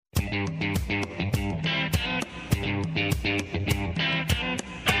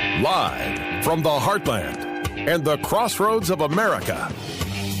Live from the heartland and the crossroads of America,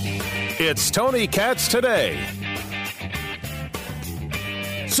 it's Tony Katz Today.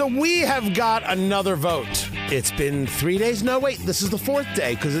 So we have got another vote. It's been 3 days. No, wait, this is the fourth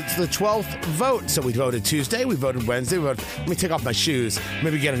day because it's the 12th vote. So we voted Tuesday, we voted Wednesday, let me take off my shoes,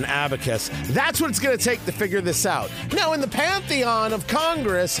 maybe get an abacus. That's what it's going to take to figure this out. Now, in the pantheon of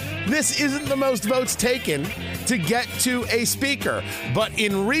Congress, this isn't the most votes taken to get to a speaker. But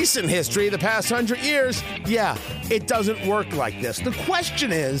in recent history, the past 100 years, yeah, it doesn't work like this. The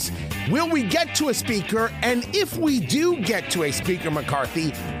question is, will we get to a speaker? And if we do get to a Speaker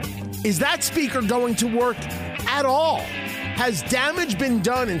McCarthy, is that speaker going to work at all? Has damage been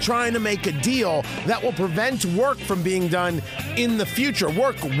done in trying to make a deal that will prevent work from being done in the future?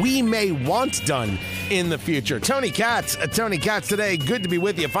 Work we may want done in the future. Tony Katz at Tony Katz Today. Good to be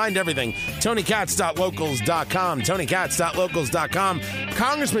with you. Find everything. TonyKatz.locals.com. TonyKatz.locals.com.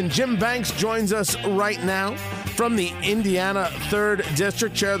 Congressman Jim Banks joins us right now from the Indiana 3rd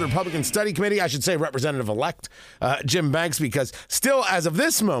District, chair of the Republican Study Committee. I should say Representative-elect Jim Banks, because still, as of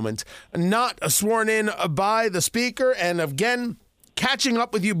this moment, not sworn in by the Speaker. And again, catching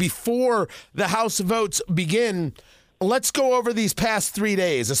up with you before the House votes begin, let's go over these past 3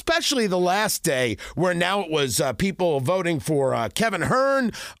 days, especially the last day where now it was people voting for Kevin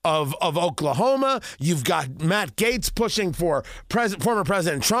Hern of Oklahoma. You've got Matt Gaetz pushing for former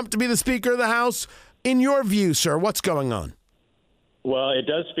President Trump to be the Speaker of the House. In your view, sir, what's going on? Well, it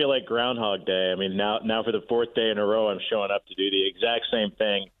does feel like Groundhog Day. I mean, now for the fourth day in a row, I'm showing up to do the exact same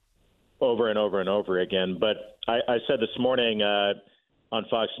thing over and over and over again. But I said this morning on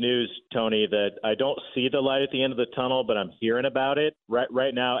Fox News, Tony, that I don't see the light at the end of the tunnel, but I'm hearing about it.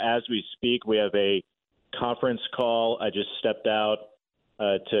 Right now, as we speak, we have a conference call. I just stepped out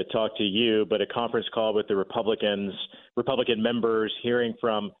to talk to you, but a conference call with the Republican members, hearing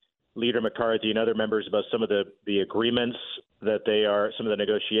from Leader McCarthy and other members about some of the agreements that some of the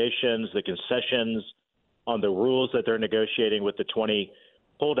negotiations, the concessions on the rules that they're negotiating with the 20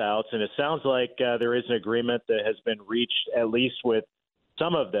 holdouts. And it sounds like there is an agreement that has been reached, at least with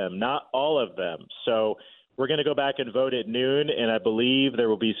some of them, not all of them. So we're going to go back and vote at noon, and I believe there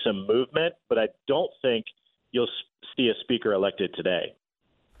will be some movement, but I don't think you'll see a speaker elected today.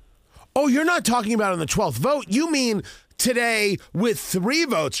 Oh, you're not talking about on the 12th vote. You mean today with 3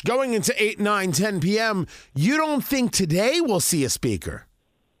 votes going into 8, 9, 10 p.m., you don't think today we'll see a speaker?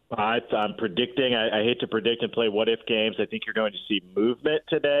 I'm predicting. I hate to predict and play what-if games. I think you're going to see movement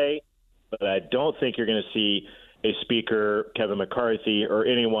today, but I don't think you're going to see a speaker, Kevin McCarthy, or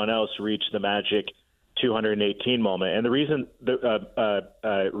anyone else reach the magic 218 moment. And the reason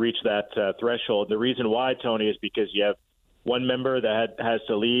reach that threshold, the reason why, Tony, is because you have one member that has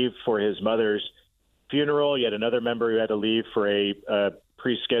to leave for his mother's funeral. You had another member who had to leave for a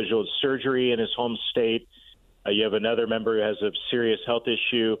pre-scheduled surgery in his home state. You have another member who has a serious health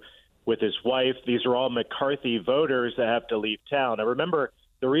issue with his wife. These are all McCarthy voters that have to leave town. Now, remember,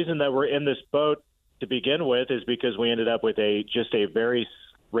 the reason that we're in this boat to begin with is because we ended up with just a very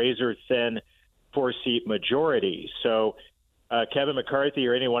razor-thin 4-seat majority. So Kevin McCarthy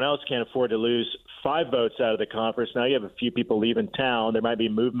or anyone else can't afford to lose 5 votes out of the conference. Now you have a few people leaving town. There might be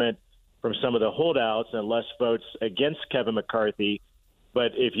movement from some of the holdouts and less votes against Kevin McCarthy.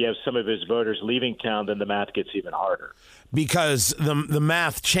 But if you have some of his voters leaving town, then the math gets even harder. Because the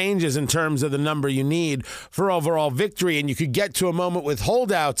math changes in terms of the number you need for overall victory. And you could get to a moment with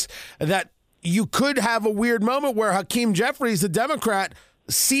holdouts that you could have a weird moment where Hakeem Jeffries, the Democrat,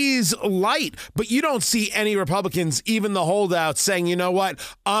 sees light, but you don't see any Republicans, even the holdouts, saying, you know what,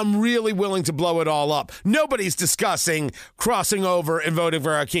 I'm really willing to blow it all up. Nobody's discussing crossing over and voting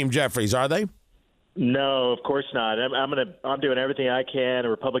for Hakeem Jeffries, are they? No, of course not. I'm doing everything I can, and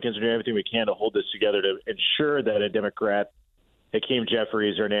Republicans are doing everything we can to hold this together to ensure that a Democrat, Hakeem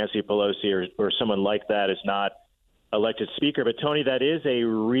Jeffries or Nancy Pelosi or someone like that, is not elected speaker. But, Tony, that is a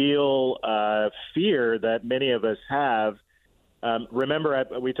real fear that many of us have. Remember,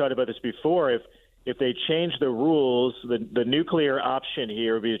 we talked about this before. If they change the rules, the nuclear option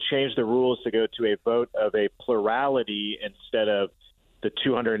here would be to change the rules to go to a vote of a plurality instead of the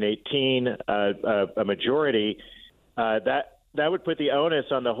 218, a majority. That would put the onus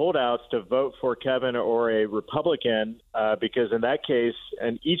on the holdouts to vote for Kevin or a Republican, because in that case,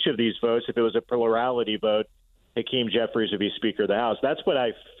 and each of these votes, if it was a plurality vote, Hakeem Jeffries would be Speaker of the House. That's what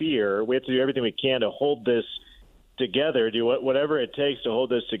I fear. We have to do everything we can to hold this together, do whatever it takes to hold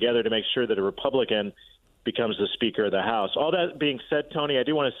this together to make sure that a Republican becomes the Speaker of the House. All that being said, Tony, I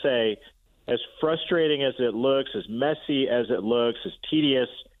do want to say, as frustrating as it looks, as messy as it looks, as tedious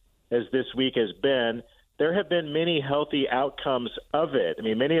as this week has been, there have been many healthy outcomes of it. I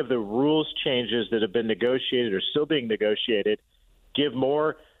mean, many of the rules changes that have been negotiated or still being negotiated give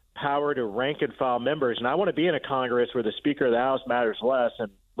more power to rank-and-file members. And I want to be in a Congress where the Speaker of the House matters less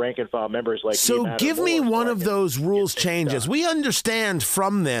and rank-and-file members like so me give me one of those rules changes. We understand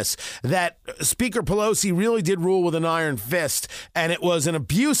from this that Speaker Pelosi really did rule with an iron fist, and it was an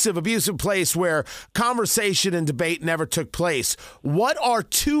abusive place where conversation and debate never took place. What are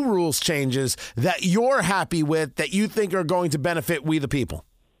two rules changes that you're happy with that you think are going to benefit we the people?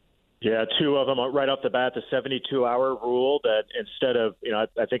 Yeah, two of them right off the bat. The 72-hour rule that instead of,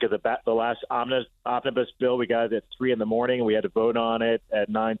 I think of the last omnibus bill, we got it at 3 in the morning. We had to vote on it at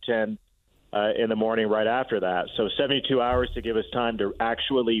 9:10 in the morning right after that. So 72 hours to give us time to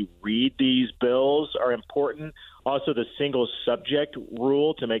actually read these bills are important. Also, the single subject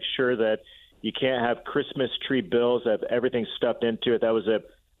rule to make sure that you can't have Christmas tree bills that have everything stuffed into it. That was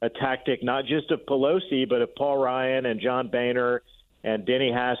a tactic not just of Pelosi, but of Paul Ryan and John Boehner and Denny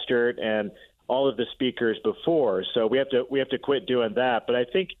Hastert and all of the speakers before. So we have to quit doing that. But I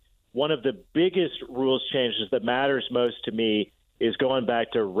think one of the biggest rules changes that matters most to me is going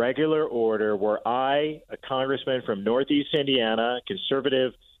back to regular order, where I, a congressman from Northeast Indiana,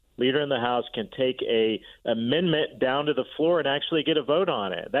 conservative leader in the House, can take a amendment down to the floor and actually get a vote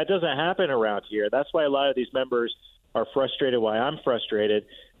on it. That doesn't happen around here. That's why a lot of these members are frustrated, why I'm frustrated.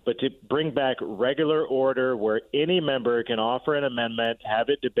 But to bring back regular order where any member can offer an amendment, have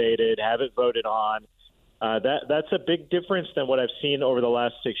it debated, have it voted on, that's a big difference than what I've seen over the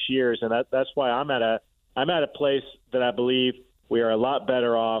last 6 years. And that's why I'm at a place that I believe we are a lot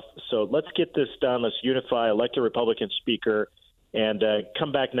better off. So let's get this done. Let's unify, elect a Republican speaker, and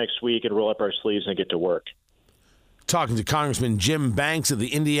come back next week and roll up our sleeves and get to work. Talking to Congressman Jim Banks of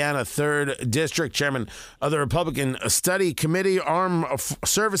the Indiana 3rd District, chairman of the Republican Study Committee, Armed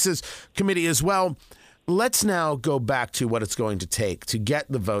Services Committee as well. Let's now go back to what it's going to take to get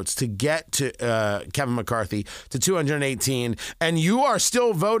the votes, to get to Kevin McCarthy to 218. And you are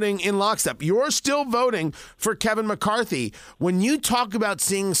still voting in lockstep. You're still voting for Kevin McCarthy. When you talk about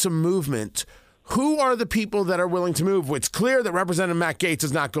seeing some movement, who are the people that are willing to move? It's clear that Representative Matt Gaetz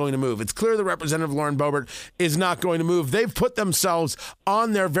is not going to move. It's clear that Representative Lauren Boebert is not going to move. They've put themselves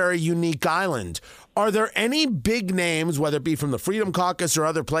on their very unique island. Are there any big names, whether it be from the Freedom Caucus or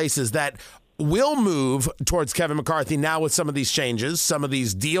other places, that will move towards Kevin McCarthy now with some of these changes, some of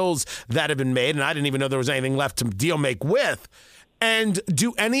these deals that have been made? And I didn't even know there was anything left to deal make with. And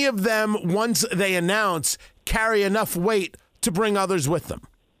do any of them, once they announce, carry enough weight to bring others with them?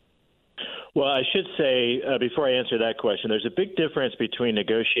 Well, I should say, before I answer that question, there's a big difference between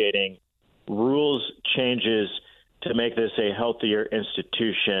negotiating rules changes to make this a healthier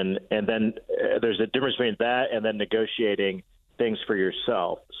institution, and then there's a difference between that and then negotiating things for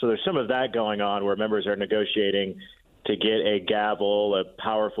yourself. So there's some of that going on where members are negotiating to get a gavel, a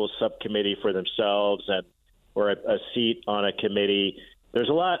powerful subcommittee for themselves, or a seat on a committee. There's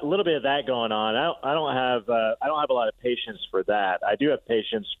a little bit of that going on. I don't have a lot of patience for that. I do have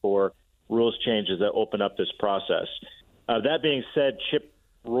patience for rules changes that open up this process. That being said, Chip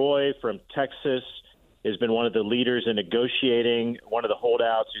Roy from Texas has been one of the leaders in negotiating, one of the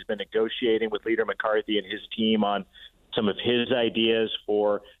holdouts who's been negotiating with Leader McCarthy and his team on some of his ideas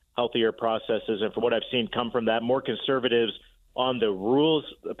for healthier processes. And from what I've seen come from that, more conservatives on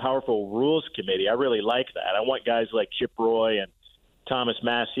the powerful rules committee. I really like that. I want guys like Chip Roy and Thomas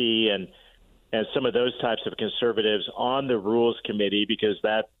Massie and some of those types of conservatives on the Rules Committee, because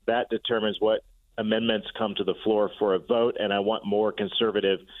that determines what amendments come to the floor for a vote, and I want more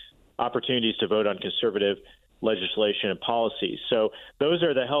conservative opportunities to vote on conservative legislation and policies. So those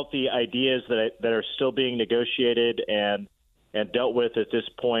are the healthy ideas that are still being negotiated and dealt with at this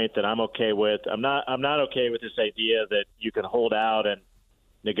point that I'm okay with. I'm not okay with this idea that you can hold out and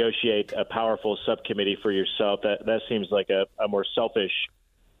negotiate a powerful subcommittee for yourself. That seems like a more selfish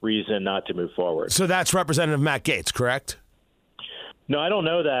reason not to move forward. So that's Representative Matt Gaetz, correct? No, I don't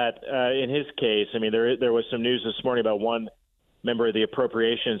know that in his case. I mean, there was some news this morning about one member of the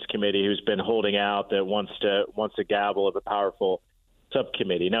Appropriations Committee who's been holding out that wants a gavel of a powerful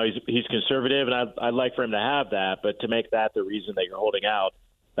subcommittee. Now, he's conservative, and I'd like for him to have that, but to make that the reason that you're holding out,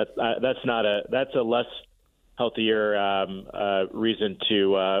 that's a less healthier reason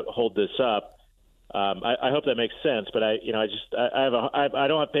to hold this up. I hope that makes sense, but I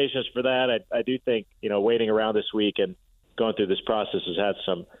don't have patience for that. I do think waiting around this week and going through this process has had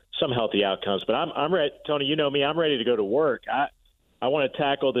some healthy outcomes. But I'm ready, Tony. You know me. I'm ready to go to work. I want to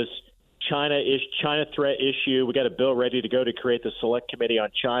tackle this China threat issue. We got a bill ready to go to create the Select Committee on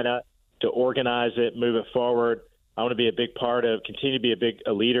China to organize it, move it forward. I want to be a big part of, continue to be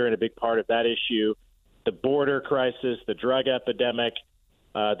a leader and a big part of that issue. The border crisis, the drug epidemic,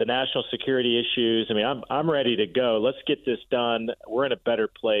 the national security issues. I mean, I'm ready to go. Let's get this done. We're in a better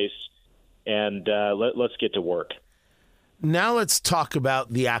place, and let's get to work. Now let's talk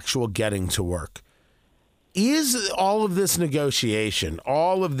about the actual getting to work. Is all of this negotiation,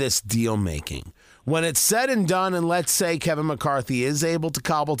 all of this deal making, when it's said and done, and let's say Kevin McCarthy is able to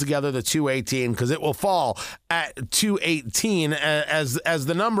cobble together the 218, because it will fall at 218 as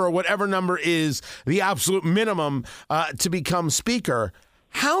the number, or whatever number is the absolute minimum to become Speaker,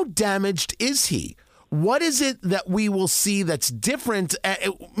 how damaged is he? What is it that we will see that's different,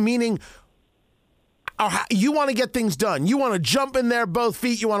 meaning you want to get things done. You want to jump in there both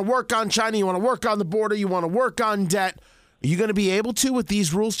feet. You want to work on China. You want to work on the border. You want to work on debt. Are you going to be able to with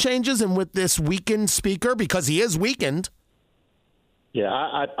these rules changes and with this weakened Speaker? Because he is weakened. Yeah,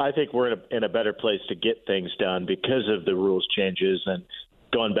 I think we're in a better place to get things done because of the rules changes and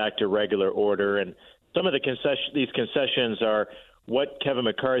going back to regular order. And some of these concessions are what Kevin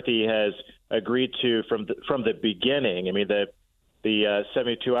McCarthy has agreed to from the beginning. I mean, the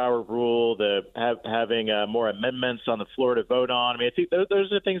 72-hour rule, having more amendments on the floor to vote on. I mean, I think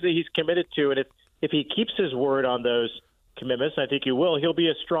those are things that he's committed to. And if he keeps his word on those commitments, I think he will, he'll be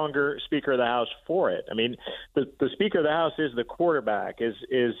a stronger Speaker of the House for it. I mean, the Speaker of the House is the quarterback,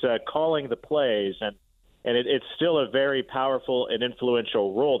 is calling the plays, and it's still a very powerful and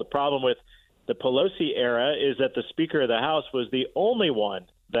influential role. The problem with the Pelosi era is that the Speaker of the House was the only one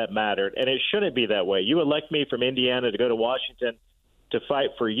that mattered, and it shouldn't be that way. You elect me from Indiana to go to Washington to fight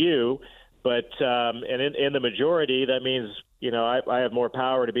for you, but and in the majority, that means I have more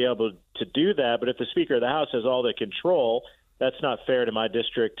power to be able to do that. But if the Speaker of the House has all the control, that's not fair to my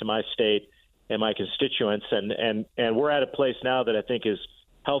district, to my state, and my constituents. And we're at a place now that I think is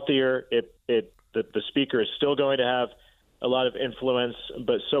healthier. The Speaker is still going to have a lot of influence,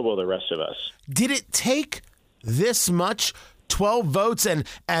 but so will the rest of us. Did it take this much? 12 votes, and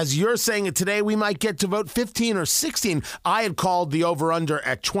as you're saying it today, we might get to vote 15 or 16. I had called the over-under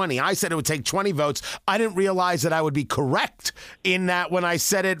at 20. I said it would take 20 votes. I didn't realize that I would be correct in that when I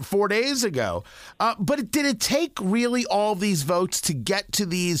said it 4 days ago. But did it take really all these votes to get to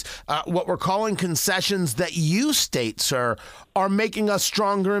these, what we're calling concessions that you state, sir, are making us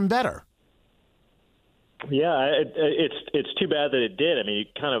stronger and better? Yeah, it's too bad that it did. I mean, you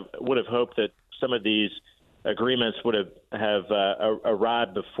kind of would have hoped that some of these agreements would have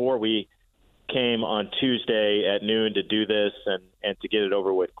arrived before we came on Tuesday at noon to do this and to get it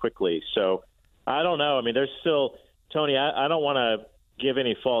over with quickly. So I don't know. I mean, there's still, Tony, I don't want to give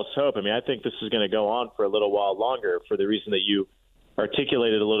any false hope. I mean, I think this is going to go on for a little while longer for the reason that you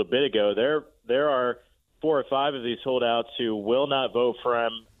articulated a little bit ago. There are 4 or 5 of these holdouts who will not vote for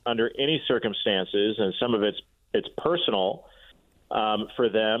him under any circumstances, and some of it's personal for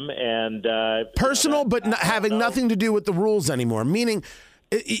them, and personal, but having nothing to do with the rules anymore. Meaning,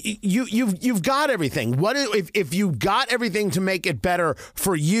 you've got everything. What if you got everything to make it better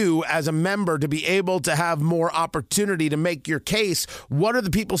for you as a member to be able to have more opportunity to make your case? What are the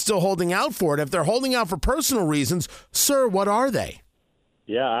people still holding out for it? If they're holding out for personal reasons, sir, what are they?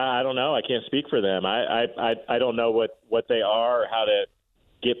 Yeah, I don't know. I can't speak for them. I don't know what they are, or how to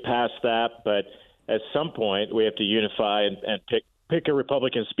get past that. But at some point, we have to unify and pick a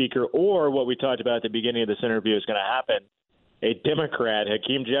Republican speaker, or what we talked about at the beginning of this interview is going to happen. A Democrat,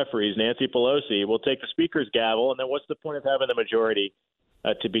 Hakeem Jeffries, Nancy Pelosi, will take the speaker's gavel, and then what's the point of having the majority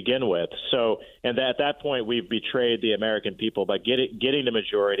to begin with? So, and at that point, we've betrayed the American people by getting the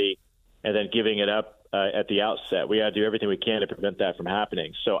majority and then giving it up at the outset. We got to do everything we can to prevent that from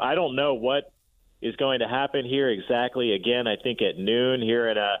happening. So I don't know what is going to happen here exactly. Again, I think at noon here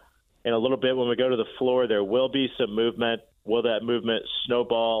in a little bit when we go to the floor, there will be some movement. Will that movement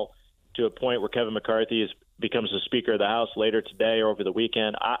snowball to a point where Kevin McCarthy becomes the Speaker of the House later today or over the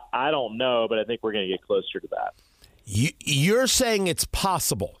weekend? I don't know, but I think we're going to get closer to that. You're saying it's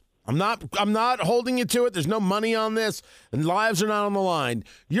possible. I'm not holding you to it. There's no money on this, and lives are not on the line.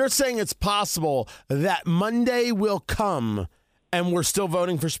 You're saying it's possible that Monday will come and we're still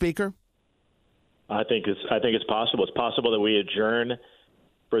voting for Speaker? I think it's possible. It's possible that we adjourn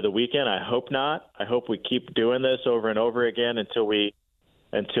for the weekend. I hope not. I hope we keep doing this over and over again until we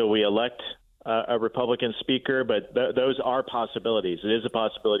elect a Republican speaker. But those are possibilities. It is a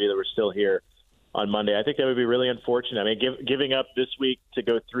possibility that we're still here on Monday. I think that would be really unfortunate. I mean, giving up this week to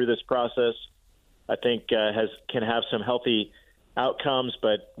go through this process, I think can have some healthy outcomes.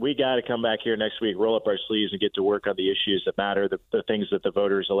 But we got to come back here next week, roll up our sleeves, and get to work on the issues that matter, the things that the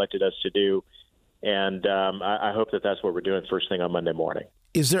voters elected us to do. And I hope that that's what we're doing first thing on Monday morning.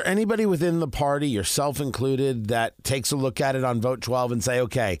 Is there anybody within the party, yourself included, that takes a look at it on Vote 12 and say,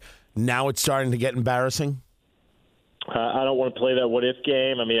 okay, now it's starting to get embarrassing? I don't want to play that what if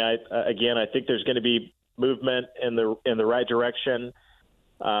game. I mean, I think there's going to be movement in the right direction.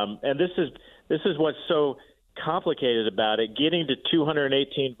 And this is what's so complicated about it. Getting to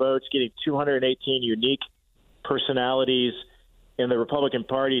 218 votes, getting 218 unique personalities in the Republican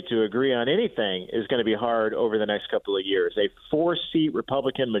Party to agree on anything is going to be hard over the next couple of years. A 4-seat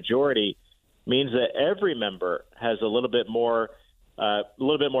Republican majority means that every member has a little bit more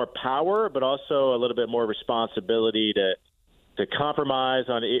power, but also a little bit more responsibility to compromise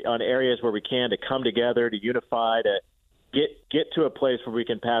on areas where we can, to come together, to unify, to get to a place where we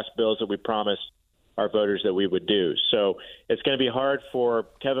can pass bills that we promised our voters that we would do. So it's going to be hard for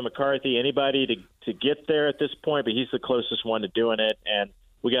Kevin McCarthy, anybody to get there at this point, but he's the closest one to doing it. And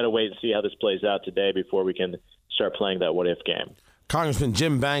we got to wait and see how this plays out today before we can start playing that what if game. Congressman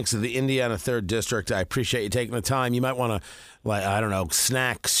Jim Banks of the Indiana 3rd District, I appreciate you taking the time. You might want to,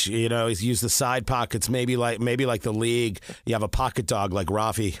 snacks, use the side pockets, maybe like the league. You have a pocket dog like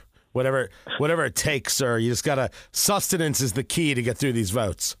Rafi. Whatever it takes, sir. You just got to, sustenance is the key to get through these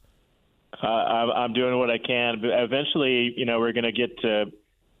votes. I'm doing what I can. But eventually, we're going to get to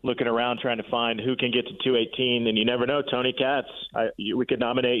looking around trying to find who can get to 218. And you never know, Tony Katz, we could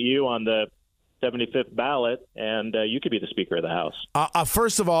nominate you on the 75th ballot, and you could be the Speaker of the House.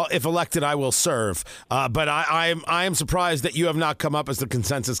 First of all, if elected, I will serve. But I am surprised that you have not come up as the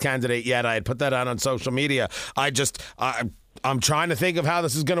consensus candidate yet. I had put that out on social media. I'm trying to think of how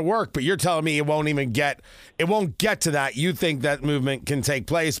this is going to work, but you're telling me it won't get to that. You think that movement can take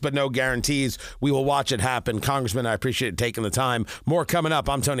place, but no guarantees. We will watch it happen. Congressman, I appreciate taking the time. More coming up.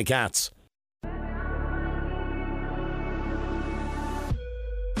 I'm Tony Katz.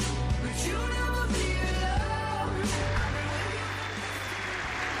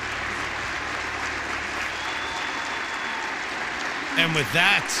 And with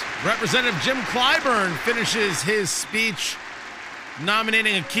that, Representative Jim Clyburn finishes his speech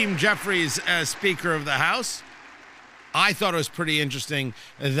nominating Hakeem Jeffries as Speaker of the House. I thought it was pretty interesting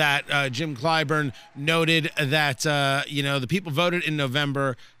that Jim Clyburn noted that, the people voted in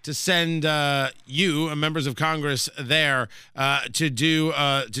November to send you, members of Congress, there to do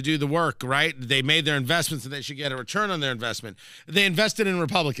the work, right? They made their investments and they should get a return on their investment. They invested in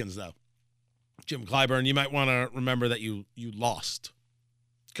Republicans, though. Jim Clyburn, you might want to remember that you lost,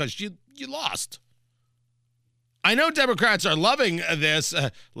 because you lost. I know Democrats are loving this.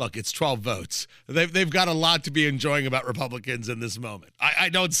 Look, it's 12 votes. They've got a lot to be enjoying about Republicans in this moment. I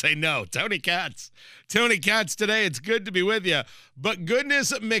don't say no. Tony Katz today. It's good to be with you. But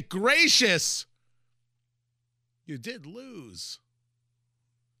goodness McGracious, you did lose.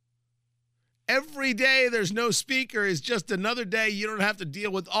 Every day there's no speaker is just another day you don't have to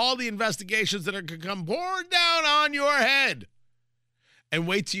deal with all the investigations that are going to come pouring down on your head. And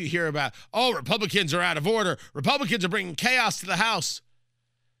wait till you hear about, Republicans are out of order. Republicans are bringing chaos to the House.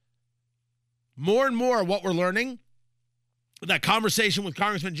 More and more what we're learning, that conversation with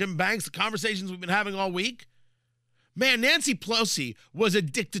Congressman Jim Banks, the conversations we've been having all week, man, Nancy Pelosi was a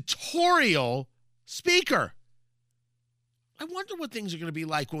dictatorial speaker. I wonder what things are going to be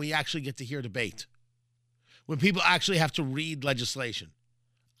like when we actually get to hear debate, when people actually have to read legislation.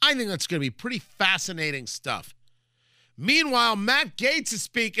 I think that's going to be pretty fascinating stuff. Meanwhile, Matt Gaetz is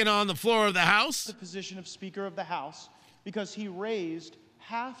speaking on the floor of the House. The position of Speaker of the House because he raised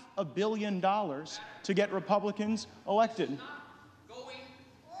 $500 million to get Republicans elected.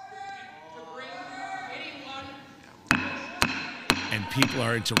 And people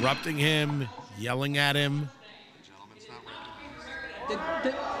are interrupting him, yelling at him. The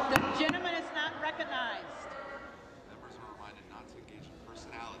gentleman is not recognized. Members are reminded not to engage in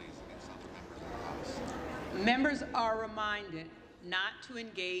personalities against other members of the House. Members are reminded not to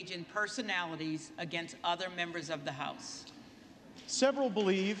engage in personalities against other members of the House. Several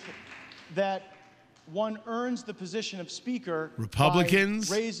believe that one earns the position of Speaker.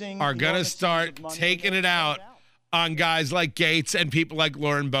 Republicans are going to start taking it out on guys like Gaetz and people like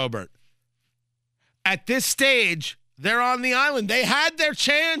Lauren Boebert. At this stage, they're on the island. They had their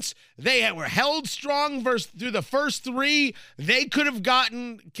chance. They were held strong through the first three. They could have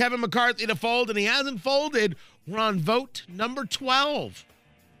gotten Kevin McCarthy to fold, and he hasn't folded. We're on vote number 12.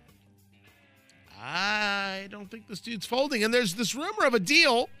 I don't think this dude's folding. And there's this rumor of a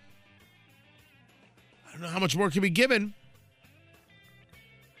deal. I don't know how much more can be given.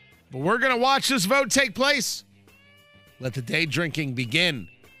 But we're going to watch this vote take place. Let the day drinking begin.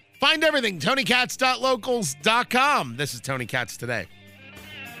 Find everything, TonyKatz.locals.com. This is Tony Katz Today.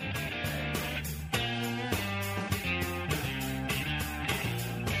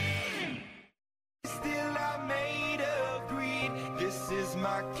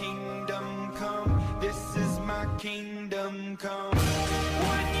 my kingdom come. This is my kingdom come.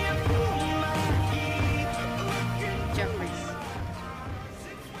 When you pull my key. Jeffries.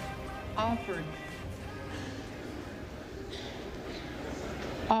 Alford.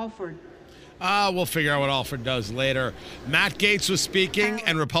 We'll figure out what Alford does later. Matt Gaetz was speaking,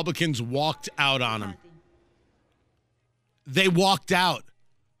 and Republicans walked out on him. They walked out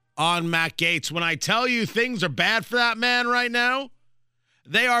on Matt Gaetz. When I tell you things are bad for that man right now,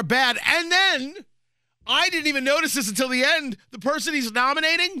 they are bad. And then, I didn't even notice this until the end, the person he's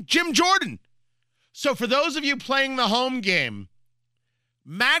nominating, Jim Jordan. So for those of you playing the home game,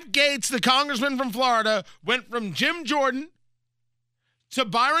 Matt Gaetz, the congressman from Florida, went from Jim Jordan to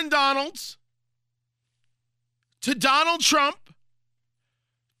Byron Donalds to Donald Trump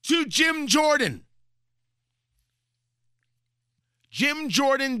to Jim Jordan. Jim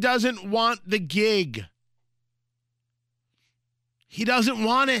Jordan doesn't want the gig. He doesn't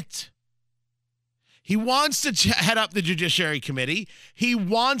want it. He wants to head up the Judiciary Committee. He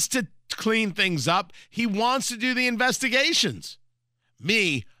wants to clean things up. He wants to do the investigations.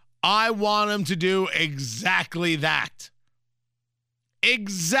 Me, I want him to do exactly that.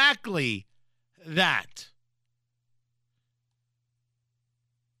 Exactly that.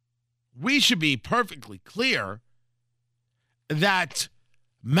 We should be perfectly clear that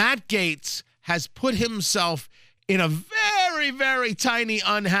Matt Gaetz has put himself in a very, very tiny,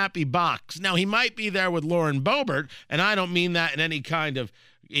 unhappy box. Now, he might be there with Lauren Boebert, and I don't mean that in any kind of,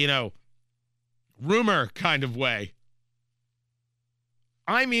 rumor kind of way.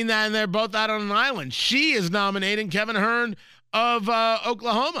 I mean that, and they're both out on an island. She is nominating Kevin Hern of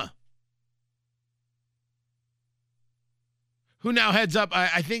Oklahoma, who now heads up,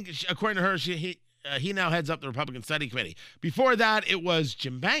 I think, according to her, he now heads up the Republican Study Committee. Before that, it was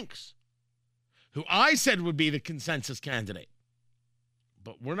Jim Banks, who I said would be the consensus candidate.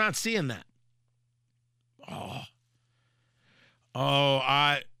 But we're not seeing that.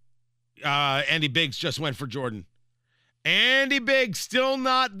 Andy Biggs just went for Jordan. Andy Biggs, still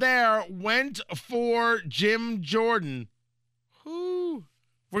not there, went for Jim Jordan. It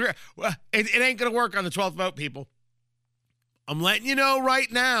ain't going to work on the 12th vote, people. I'm letting you know right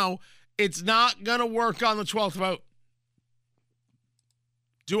now, it's not going to work on the 12th vote.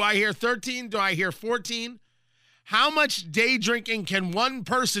 Do I hear 13? Do I hear 14? How much day drinking can one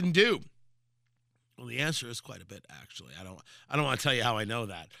person do? Well, the answer is quite a bit, actually. I don't want to tell you how I know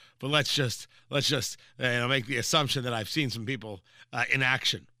that, but let's just make the assumption that I've seen some people in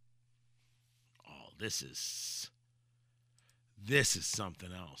action. Oh, this is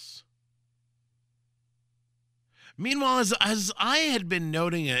something else. Meanwhile, as I had been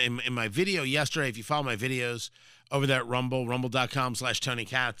noting in my video yesterday, if you follow my videos over there at Rumble, rumble.com/Tony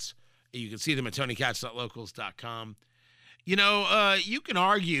Katz, you can see them at tonykatz.locals.com. You can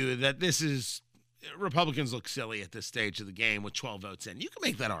argue that Republicans look silly at this stage of the game with 12 votes in. You can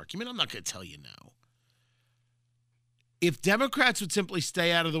make that argument. I'm not going to tell you no. If Democrats would simply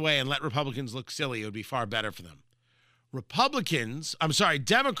stay out of the way and let Republicans look silly, it would be far better for them.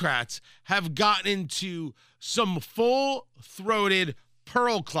 Democrats have gotten into some full-throated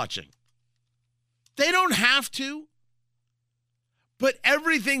pearl clutching. They don't have to, but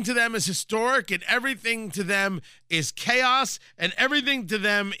everything to them is historic, and everything to them is chaos, and everything to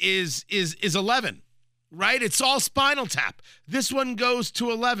them is 11, right? It's all Spinal Tap. This one goes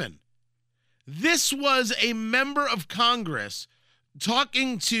to 11. This was a member of Congress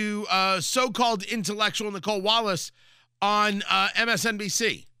talking to so-called intellectual Nicole Wallace on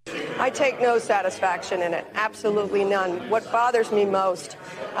MSNBC. I take no satisfaction in it, absolutely none. What bothers me most,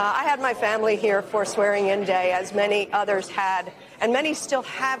 I had my family here for swearing-in day, as many others had, and many still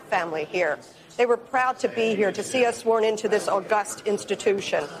have family here. They were proud to be here, to see us sworn into this august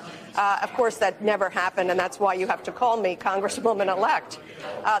institution. Of course, that never happened, and that's why you have to call me Congresswoman-elect.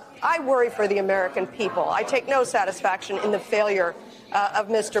 I worry for the American people. I take no satisfaction in the failure of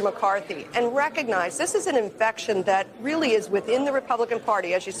Mr. McCarthy, and recognize this is an infection that really is within the Republican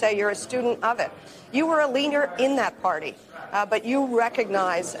Party. As you say, you're a student of it. You were a leader in that party, but you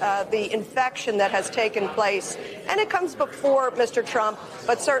recognize the infection that has taken place, and it comes before Mr. Trump,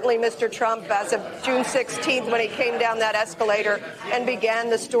 but certainly Mr. Trump as of June 16th when he came down that escalator and began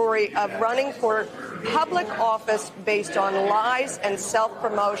the story of running for public office based on lies and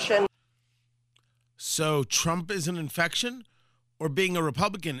self-promotion. So Trump is an infection? Or being a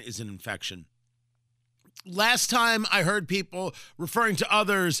Republican is an infection? Last time I heard people referring to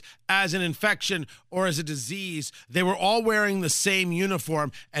others as an infection or as a disease, they were all wearing the same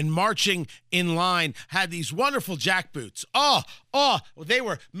uniform and marching in line, had these wonderful jackboots. They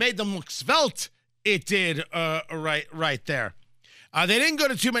made them look svelte. It did right there. They didn't go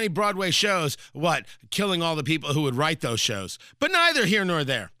to too many Broadway shows, killing all the people who would write those shows. But neither here nor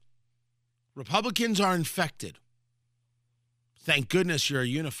there. Republicans are infected. Thank goodness you're a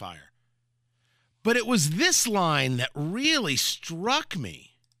unifier. But it was this line that really struck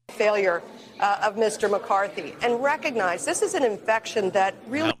me. Failure of Mr. McCarthy, and recognize this is an infection that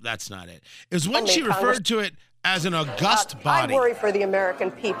really... No, that's not it. It was when she referred to it as an august body. I worry for the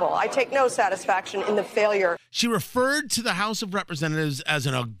American people. I take no satisfaction in the failure. She referred to the House of Representatives as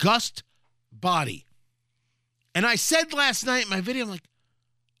an august body. And I said last night in my video, I'm like,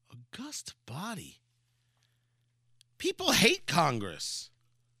 august body? People hate Congress.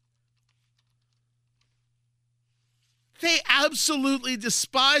 They absolutely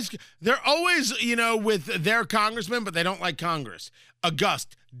despise. They're always, with their congressmen, but they don't like Congress.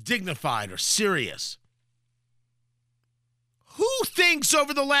 August, dignified, or serious. Who thinks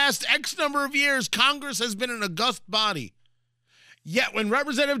over the last X number of years Congress has been an august body? Yet when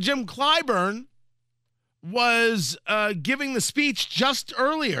Representative Jim Clyburn was giving the speech just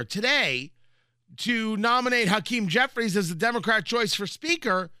earlier today to nominate Hakeem Jeffries as the Democrat choice for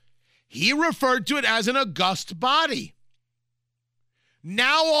Speaker, he referred to it as an august body.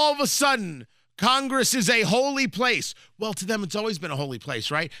 Now, all of a sudden, Congress is a holy place. Well, to them, it's always been a holy place,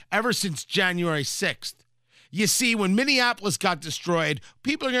 right? Ever since January 6th. You see, when Minneapolis got destroyed,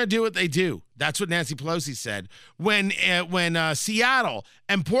 people are going to do what they do. That's what Nancy Pelosi said. When Seattle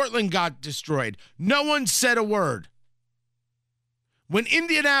and Portland got destroyed, no one said a word. When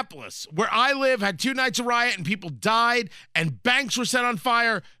Indianapolis, where I live, had 2 nights of riot and people died and banks were set on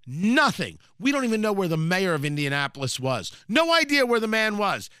fire, nothing. We don't even know where the mayor of Indianapolis was. No idea where the man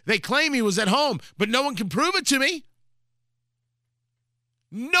was. They claim he was at home, but no one can prove it to me.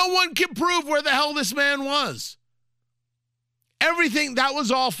 No one can prove where the hell this man was. Everything, that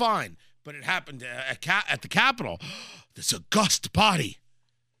was all fine. But it happened at the Capitol. This august body.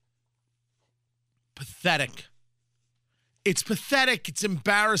 Pathetic. It's pathetic. It's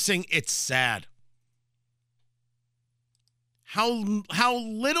embarrassing. It's sad. How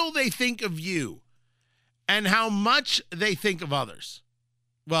little they think of you and how much they think of others.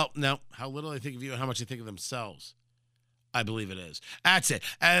 Well, no, how little they think of you and how much they think of themselves. I believe it is. That's it.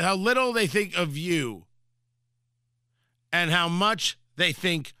 And how little they think of you and how much they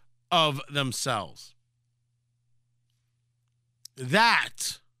think of themselves.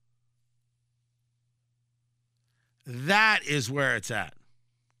 That is where it's at.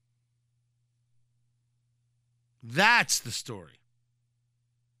 That's the story.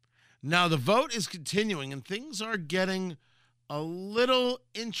 Now, the vote is continuing and things are getting a little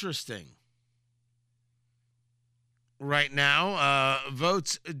interesting. Right now,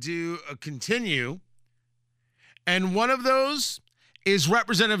 votes do continue. And one of those is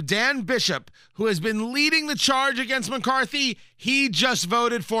Representative Dan Bishop, who has been leading the charge against McCarthy. He just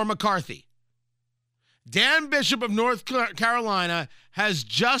voted for McCarthy. Dan Bishop of North Carolina has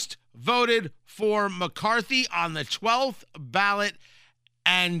just voted for McCarthy on the 12th ballot,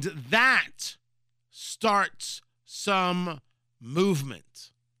 and that starts some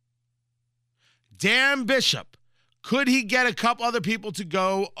movement. Dan Bishop, could he get a couple other people to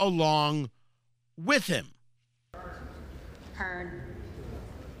go along with him? Hearn.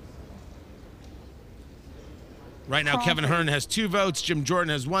 Right now, Kevin Hearn has 2 votes. Jim Jordan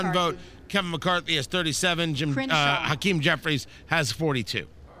has 1 vote. Kevin McCarthy has 37. Hakeem Jeffries has 42.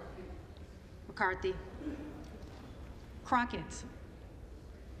 McCarthy. Crockett.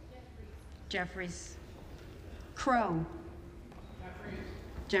 Jeffries. Crow.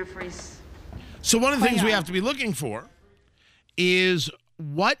 Jeffries. So one of the things we have to be looking for is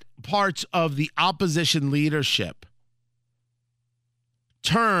what parts of the opposition leadership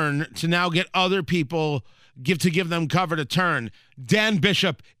turn to now get other people give them cover to turn. Dan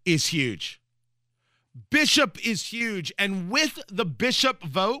Bishop is huge. Bishop is huge. And with the Bishop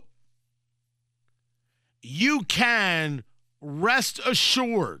vote, you can rest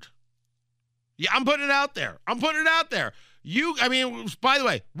assured. Yeah, I'm putting it out there. By the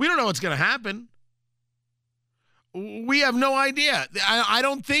way, we don't know what's going to happen. We have no idea. I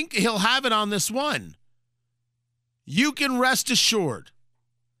don't think he'll have it on this one. You can rest assured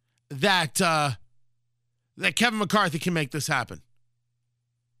that Kevin McCarthy can make this happen.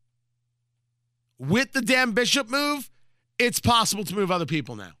 With the Dan Bishop move, it's possible to move other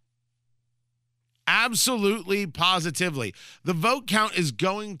people now. Absolutely, positively. The vote count is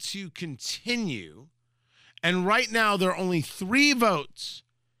going to continue. And right now, there are only 3 votes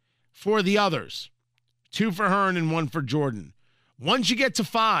for the others. 2 for Hearn and 1 for Jordan. Once you get to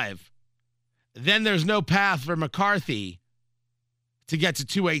 5, then there's no path for McCarthy to get to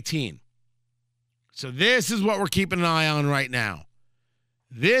 218. So this is what we're keeping an eye on right now.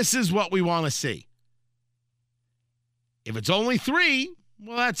 This is what we want to see. If it's only 3,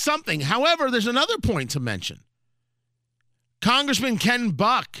 well, that's something. However, there's another point to mention. Congressman Ken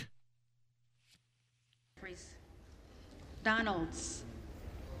Buck. Donalds.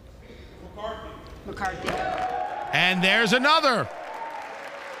 McCarthy. And there's another.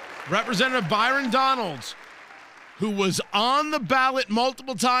 Representative Byron Donalds, who was on the ballot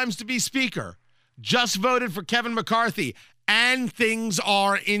multiple times to be Speaker, just voted for Kevin McCarthy, and things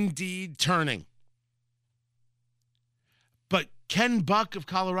are indeed turning. But Ken Buck of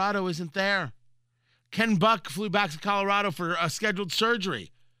Colorado isn't there. Ken Buck flew back to Colorado for a scheduled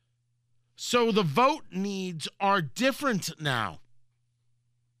surgery. So the vote needs are different now.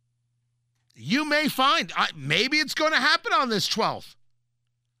 You may find, maybe it's going to happen on this 12th.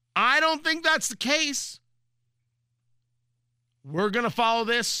 I don't think that's the case. We're going to follow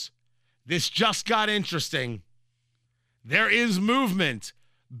this. This just got interesting. There is movement.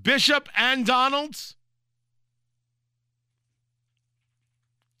 Bishop and Donalds.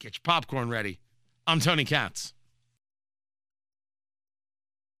 Get your popcorn ready. I'm Tony Katz.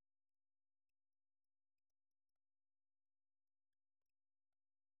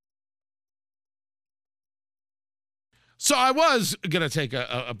 So I was going to take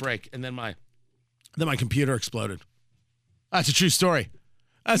a break, and then my computer exploded. That's a true story.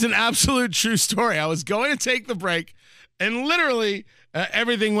 That's an absolute true story. I was going to take the break, and literally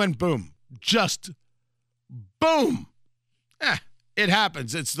everything went boom. Just boom. It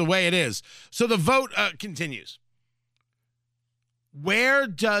happens. It's the way it is. So the vote continues. Where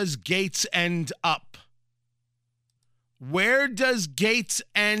does Gaetz end up? Where does Gaetz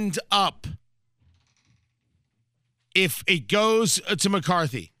end up if it goes to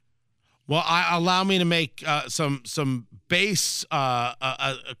McCarthy? Well, allow me to make some base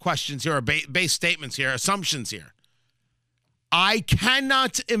questions here, or base statements here, assumptions here. I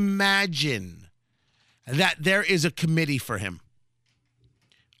cannot imagine that there is a committee for him.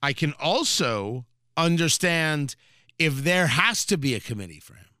 I can also understand if there has to be a committee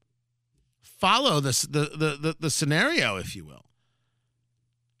for him. Follow the scenario, if you will.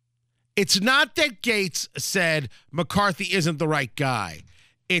 It's not that Gaetz said McCarthy isn't the right guy.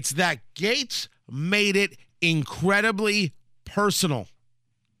 It's that Gaetz made it incredibly personal.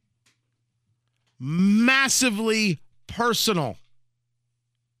 Massively personal.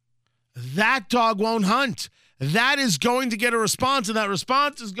 That dog won't hunt. That is going to get a response, and that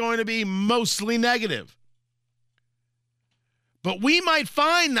response is going to be mostly negative. But we might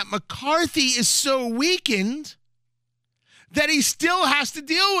find that McCarthy is so weakened that he still has to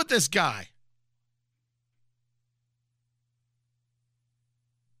deal with this guy.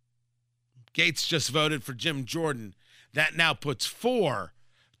 Gaetz just voted for Jim Jordan. That now puts 4.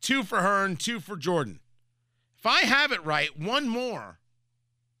 2 for Hearn, 2 for Jordan. If I have it right, 1 more.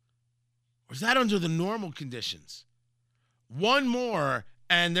 Or is that under the normal conditions? 1 more,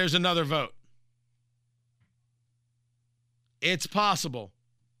 and there's another vote. It's possible.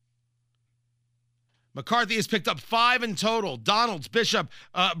 McCarthy has picked up 5 in total. Donalds, Bishop,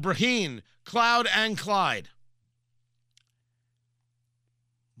 Braheen, Cloud, and Clyde.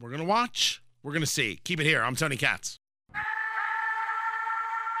 We're going to watch. We're going to see. Keep it here. I'm Tony Katz.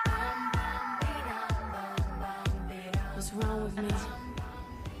 What's wrong with me?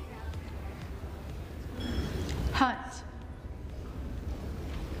 Hunt.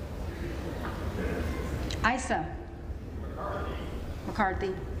 Issa.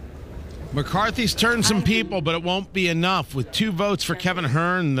 McCarthy. McCarthy's turned some people, but it won't be enough. With 2 votes for Kevin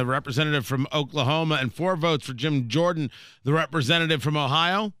Hearn, the representative from Oklahoma, and 4 votes for Jim Jordan, the representative from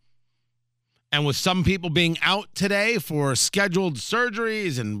Ohio. And with some people being out today for scheduled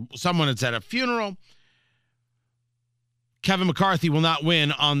surgeries and someone that's at a funeral, Kevin McCarthy will not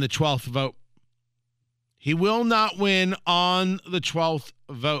win on the 12th vote. He will not win on the 12th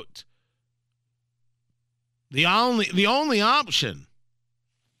vote. The only option,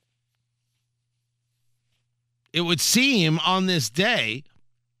 it would seem on this day,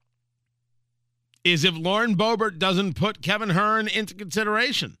 is if Lauren Boebert doesn't put Kevin Hearn into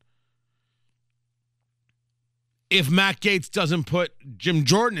consideration. If Matt Gaetz doesn't put Jim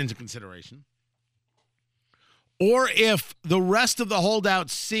Jordan into consideration. Or if the rest of the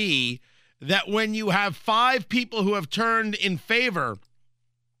holdouts see that when you have 5 people who have turned in favor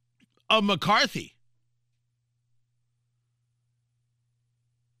of McCarthy,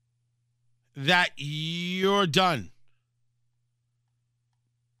 that you're done.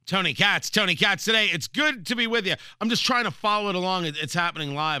 Tony Katz today. It's good to be with you. I'm just trying to follow it along. It's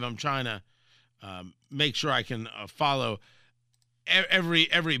happening live. I'm trying to make sure I can follow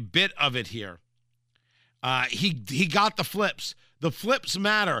every bit of it here. He got the flips. The flips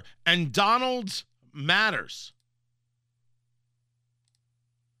matter, and Donald's matters.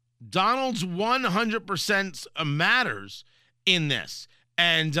 Donald's 100% matters in this.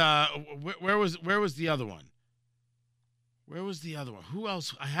 And where was the other one? Where was the other one? Who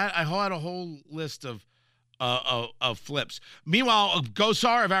else? I had a whole list of flips. Meanwhile,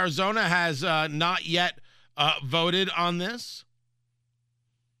 Gosar of Arizona has not yet voted on this.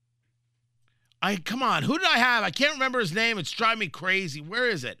 Come on, who did I have? I can't remember his name. It's driving me crazy. Where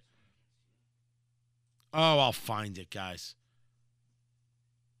is it? Oh, I'll find it, guys.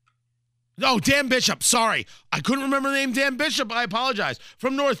 Oh, Dan Bishop. Sorry. I couldn't remember the name Dan Bishop. I apologize.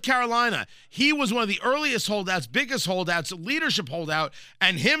 From North Carolina. He was one of the earliest holdouts, biggest holdouts, leadership holdout,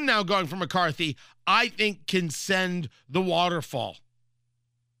 and him now going for McCarthy, I think can send the waterfall.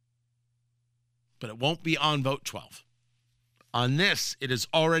 But it won't be on vote 12. On this, it is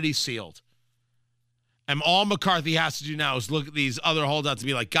already sealed. And all McCarthy has to do now is look at these other holdouts and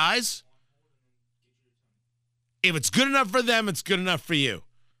be like, guys, if it's good enough for them, it's good enough for you.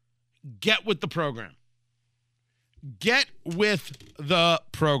 Get with the program. Get with the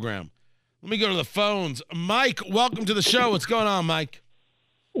program. Let me go to the phones. Mike, welcome to the show. What's going on, Mike?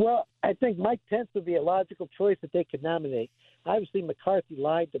 Well, I think Mike Pence would be a logical choice that they could nominate. Obviously, McCarthy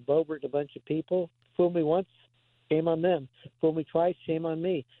lied to Boebert and a bunch of people. Fooled me once, shame on them. Fooled me twice, shame on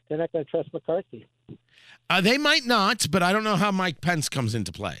me. They're not going to trust McCarthy. They might not, but I don't know how Mike Pence comes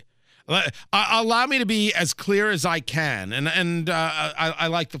into play. Allow me to be as clear as I can, and I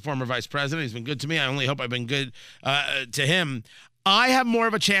like the former vice president. He's been good to me. I only hope I've been good to him. I have more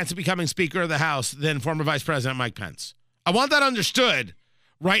of a chance of becoming Speaker of the House than former Vice President Mike Pence. I want that understood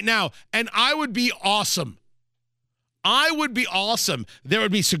right now, and I would be awesome. I would be awesome. There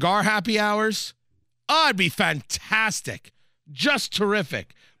would be cigar happy hours. Oh, it'd be fantastic. Just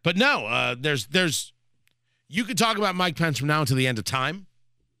terrific. But no, there's you could talk about Mike Pence from now until the end of time.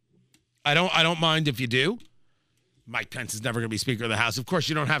 I don't mind if you do. Mike Pence is never going to be Speaker of the House. Of course,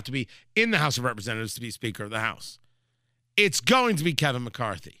 you don't have to be in the House of Representatives to be Speaker of the House. It's going to be Kevin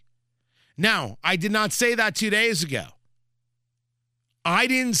McCarthy. Now, I did not say that 2 days ago. I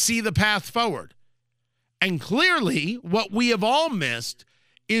didn't see the path forward. And clearly, what we have all missed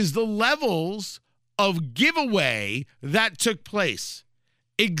is the levels of giveaway that took place.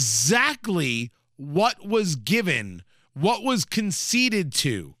 Exactly what was given, what was conceded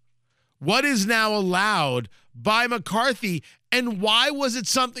to. What is now allowed by McCarthy, and why was it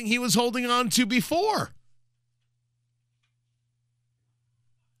something he was holding on to before?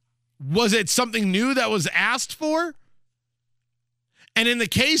 Was it something new that was asked for? And in the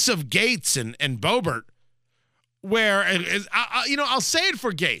case of Gaetz and Boebert, where, I'll say it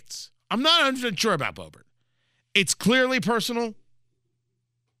for Gaetz. I'm not 100% sure about Boebert. It's clearly personal.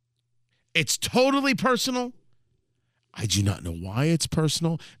 It's totally personal. I do not know why it's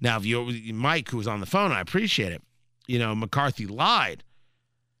personal. Now, if you, Mike, who was on the phone, I appreciate it. McCarthy lied.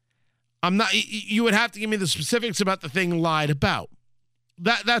 You would have to give me the specifics about the thing lied about.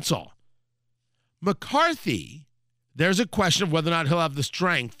 That's all. McCarthy, there's a question of whether or not he'll have the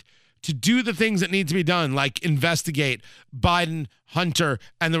strength to do the things that need to be done, like investigate Biden, Hunter,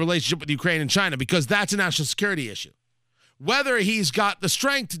 and the relationship with Ukraine and China, because that's a national security issue. Whether he's got the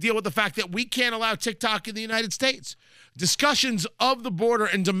strength to deal with the fact that we can't allow TikTok in the United States. Discussions of the border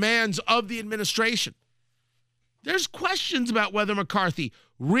and demands of the administration. There's questions about whether McCarthy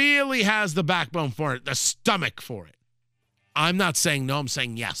really has the backbone for it, the stomach for it. I'm not saying no, I'm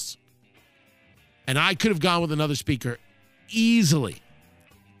saying yes. And I could have gone with another speaker easily.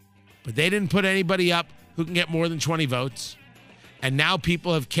 But they didn't put anybody up who can get more than 20 votes. And now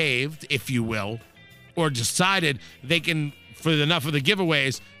people have caved, if you will, or decided they can, for enough of the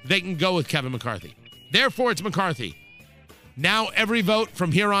giveaways, they can go with Kevin McCarthy. Therefore, it's McCarthy. Now every vote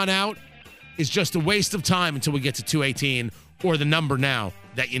from here on out is just a waste of time until we get to 218 or the number now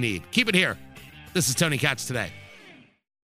that you need. Keep it here. This is Tony Katz Today.